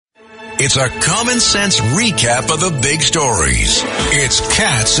It's a common sense recap of the big stories. It's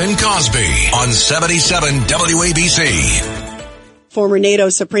Katz and Cosby on 77 WABC. Former NATO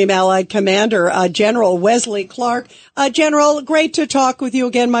Supreme Allied Commander, General Wesley Clark. General, great to talk with you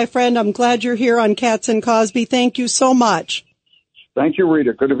again, my friend. I'm glad you're here on Katz and Cosby. Thank you so much. Thank you,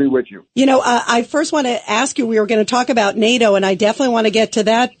 Rita. Good to be with you. You know, I first want to ask you, we were going to talk about NATO, and I definitely want to get to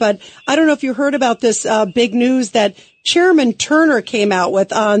that, but I don't know if you heard about this big news that Chairman Turner came out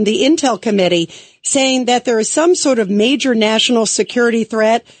with on the Intel Committee, saying that there is some sort of major national security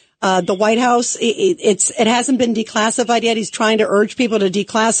threat. The White House, it hasn't been declassified yet. He's trying to urge people to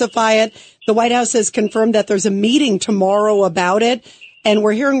declassify it. The White House has confirmed that there's a meeting tomorrow about it, and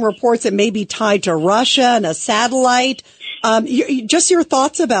we're hearing reports that may be tied to Russia and a satellite. Just your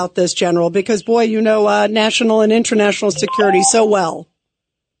thoughts about this, General, because, boy, you know national and international security so well.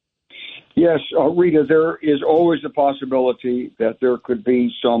 Yes, Rita, there is always the possibility that there could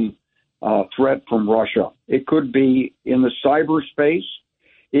be some threat from Russia. It could be in the cyberspace.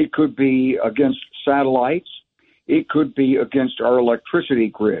 It could be against satellites. It could be against our electricity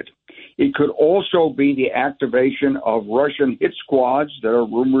grid. It could also be the activation of Russian hit squads that are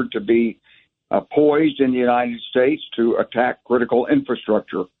rumored to be poised in the United States to attack critical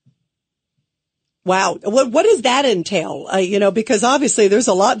infrastructure. Wow. What does that entail? Because obviously those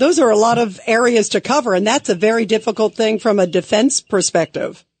are a lot of areas to cover, and that's a very difficult thing from a defense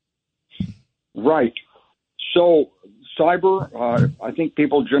perspective. Right. So cyber, I think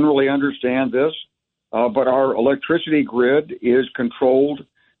people generally understand this, but our electricity grid is controlled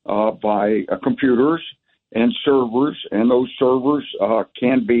by computers and servers, and those servers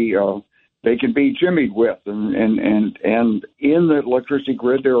can be jimmied with, and in the electricity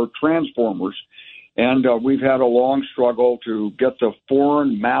grid there are transformers, and we've had a long struggle to get the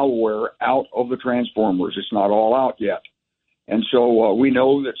foreign malware out of the transformers. It's not all out yet, and so we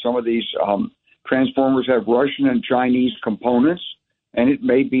know that some of these transformers have Russian and Chinese components, and it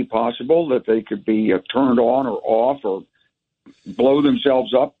may be possible that they could be turned on or off or blow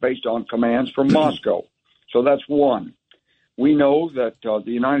themselves up based on commands from Moscow. So that's one. We know that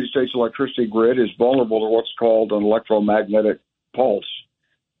the United States electricity grid is vulnerable to what's called an electromagnetic pulse,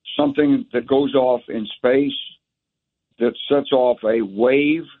 something that goes off in space that sets off a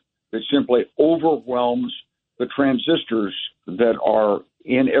wave that simply overwhelms the transistors that are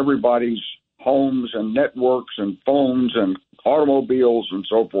in everybody's homes and networks and phones and automobiles and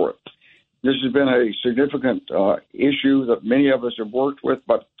so forth. This has been a significant issue that many of us have worked with,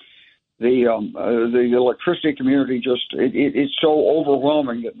 but the electricity community it's so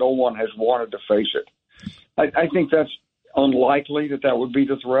overwhelming that no one has wanted to face it. I think that's unlikely that would be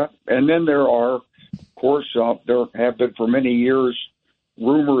the threat. And then there are, of course, there have been for many years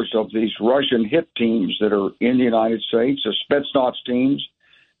rumors of these Russian hit teams that are in the United States, the Spetsnaz teams,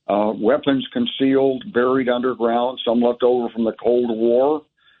 weapons concealed, buried underground, some left over from the Cold War.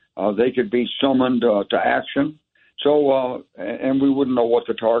 They could be summoned to action. So, and we wouldn't know what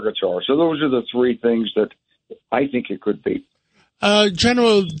the targets are. So those are the three things that I think it could be.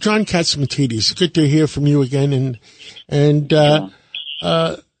 General John Catsimatidis, good to hear from you again.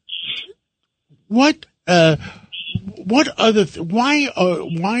 Why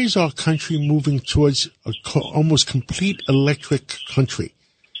is our country moving towards a almost complete electric country,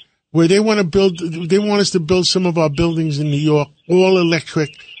 where they want us to build some of our buildings in New York all electric,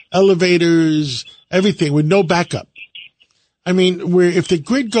 elevators, everything with no backup? I mean, where if the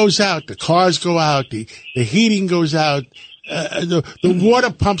grid goes out, the cars go out, the heating goes out, the water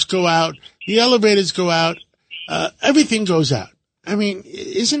pumps go out, the elevators go out, everything goes out. I mean,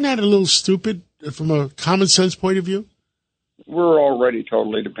 isn't that a little stupid from a common sense point of view? We're already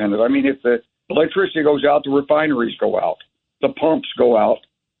totally dependent. I mean, if the electricity goes out, the refineries go out, the pumps go out,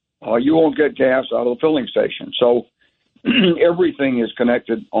 you won't get gas out of the filling station. So everything is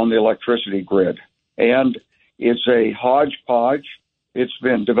connected on the electricity grid. And it's a hodgepodge. It's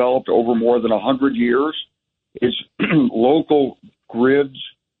been developed over more than 100 years. It's local grids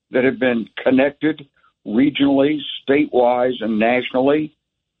that have been connected regionally, statewide, and nationally.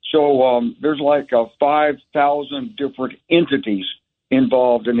 So there's like 5,000 different entities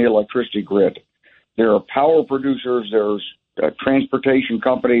involved in the electricity grid. There are power producers. There's transportation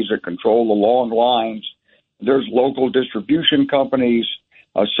companies that control the long lines. There's local distribution companies.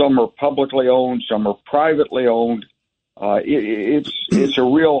 Some are publicly owned. Some are privately owned. It's a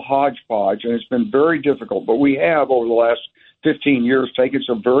real hodgepodge, and it's been very difficult. But we have, over the last 15 years, taken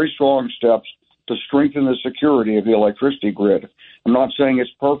some very strong steps to strengthen the security of the electricity grid. I'm not saying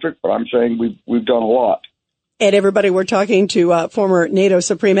it's perfect, but I'm saying we've done a lot. And everybody, we're talking to former NATO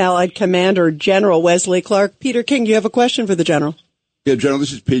Supreme Allied Commander General Wesley Clark. Peter King, do you have a question for the General? Yeah, General,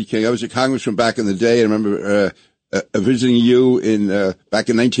 this is Pete King. I was a congressman back in the day. I remember visiting you back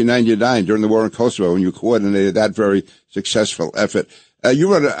in 1999 during the war in Kosovo when you coordinated that very successful effort.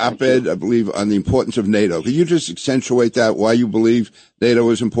 You wrote an op-ed, I believe, on the importance of NATO. Could you just accentuate that, why you believe NATO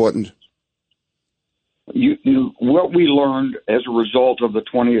is important? What we learned as a result of the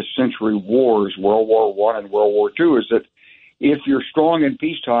 20th century wars, World War I and World War II, is that if you're strong in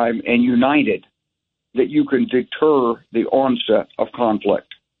peacetime and united, that you can deter the onset of conflict.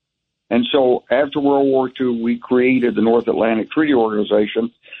 And so after World War II, we created the North Atlantic Treaty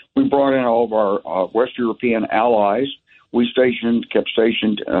Organization. We brought in all of our West European allies. We kept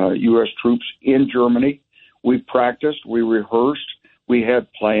stationed U.S. troops in Germany. We practiced, we rehearsed, we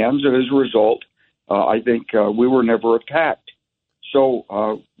had plans, and as a result, I think we were never attacked.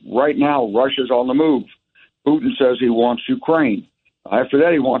 So right now, Russia's on the move. Putin says he wants Ukraine. After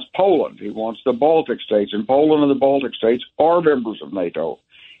that, he wants Poland. He wants the Baltic states. And Poland and the Baltic states are members of NATO.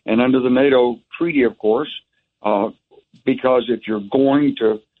 And under the NATO treaty, of course, because if you're going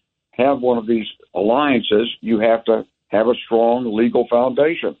to have one of these alliances, you have to have a strong legal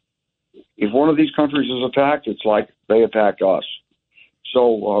foundation. If one of these countries is attacked, it's like they attacked us.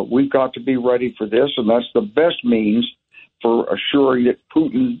 So we've got to be ready for this, and that's the best means for assuring that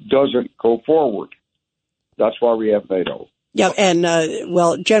Putin doesn't go forward. That's why we have NATO. Yeah, and,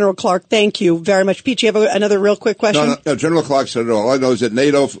 General Clark, thank you very much. Pete, you have another real quick question? No, General Clark said it all. All I know is that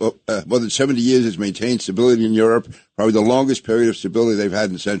NATO, for more than 70 years, has maintained stability in Europe, probably the longest period of stability they've had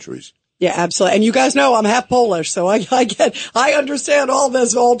in centuries. Yeah, absolutely. And you guys know I'm half Polish, so I understand all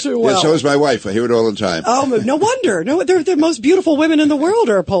this all too well. Yeah, so is my wife. I hear it all the time. Oh, no wonder. No, they're the most beautiful women in the world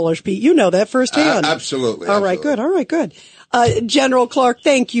are Polish, Pete. You know that firsthand. Absolutely. All right, good. General Clark,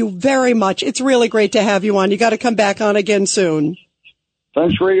 thank you very much. It's really great to have you on. You got to come back on again soon.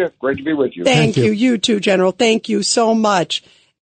 Thanks, Rita. Great to be with you. Thank you. You too, General. Thank you so much.